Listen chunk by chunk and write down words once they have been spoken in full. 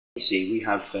You see, we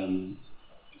have items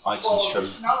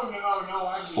from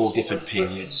all different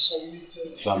periods,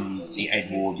 from the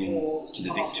Edwardian to the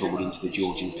Victorian to the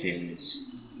Georgian periods.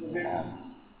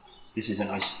 This is a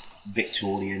nice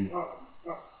Victorian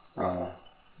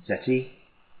settee.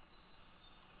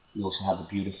 We also have a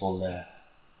beautiful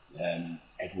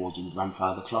Edwardian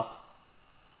grandfather clock.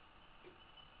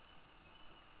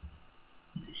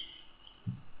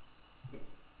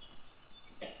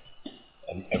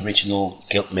 An original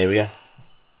gilt mirror,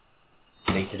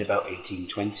 dated about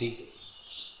 1820.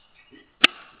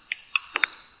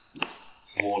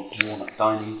 Worn up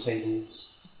dining tables.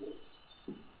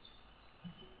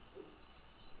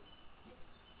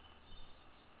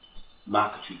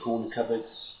 Marquetry corner cupboards.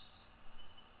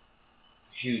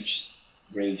 Huge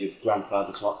range of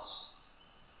grandfather clocks.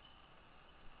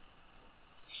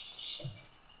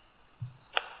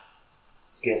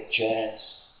 Gilt chairs.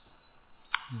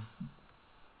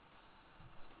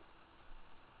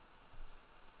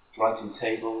 Writing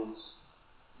tables,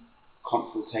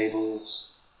 console tables,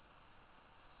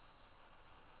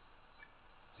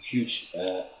 a huge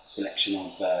selection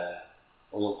of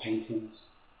oil paintings.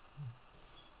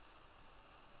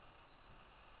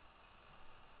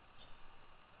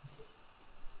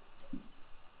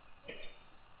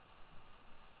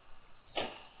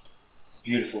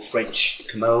 Beautiful French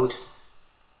commode,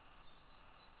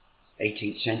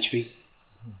 18th century.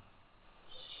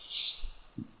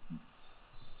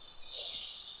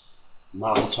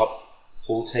 Marble top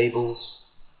hall tables.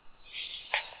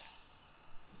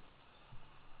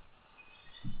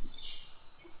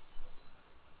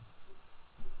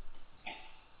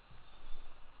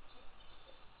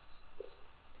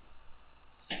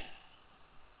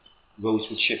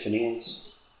 Rosewood chiffoniers.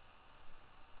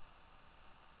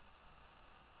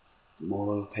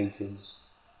 More oil paintings.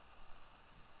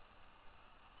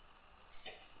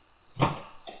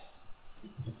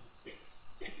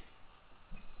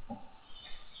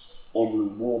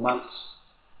 On-room wall mounts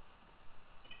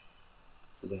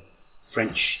for the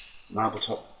French marble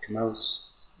top commodes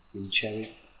in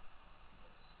cherry.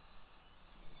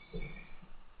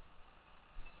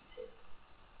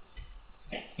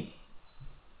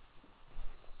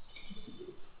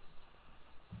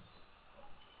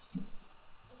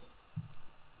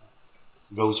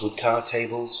 Rosewood card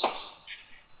tables,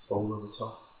 foam over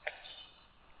top.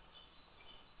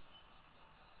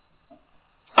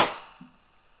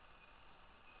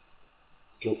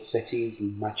 Gilt settees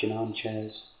and matching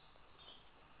armchairs.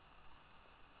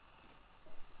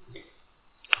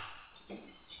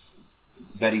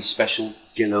 Very special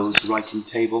Gillows writing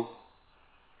table.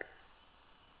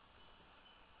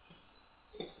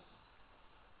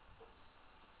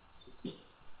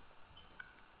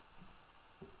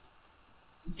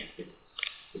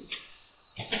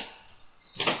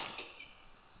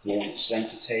 Walnut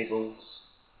centre tables.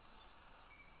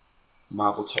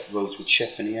 Marble top rosewood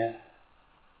chiffonier.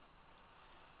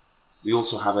 We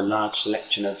also have a large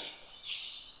selection of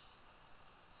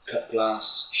cut glass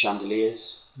chandeliers.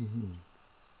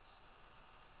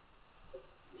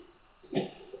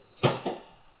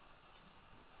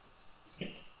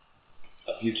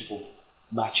 A beautiful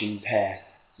matching pair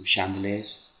of chandeliers.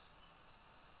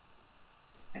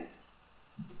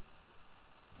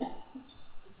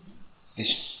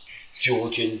 This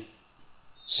Georgian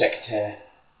sectaire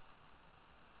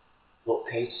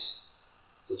bookcase,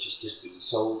 which is just being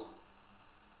sold.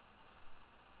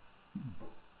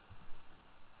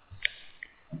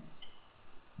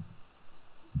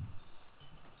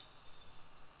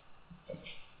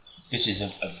 This is a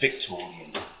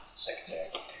Victorian sectaire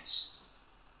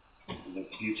bookcase with a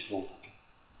beautiful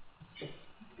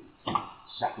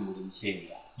satinwood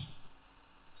interior.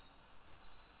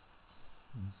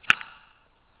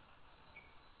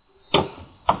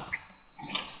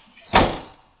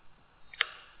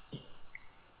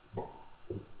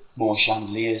 More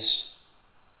chandeliers.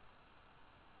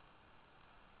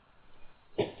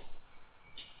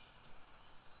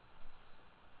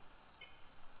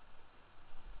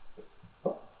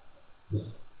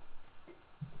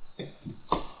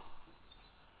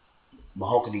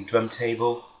 Mahogany drum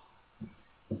table,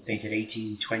 dated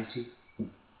 1820.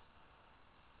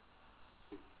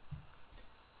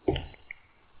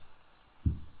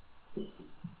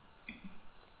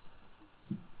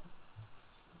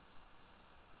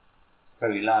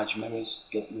 Very large mirrors,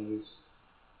 gilt mirrors.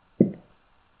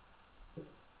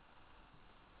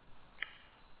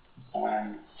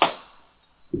 And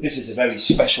this is a very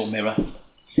special mirror.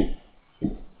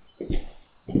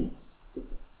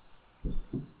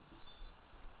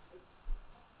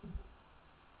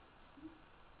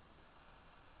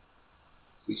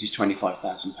 Which is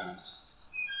 £25,000.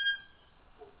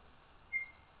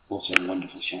 Also a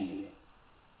wonderful chandelier.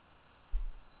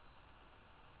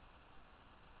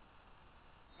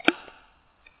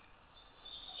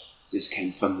 This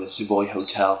came from the Savoy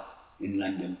Hotel in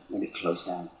London when it closed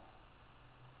down.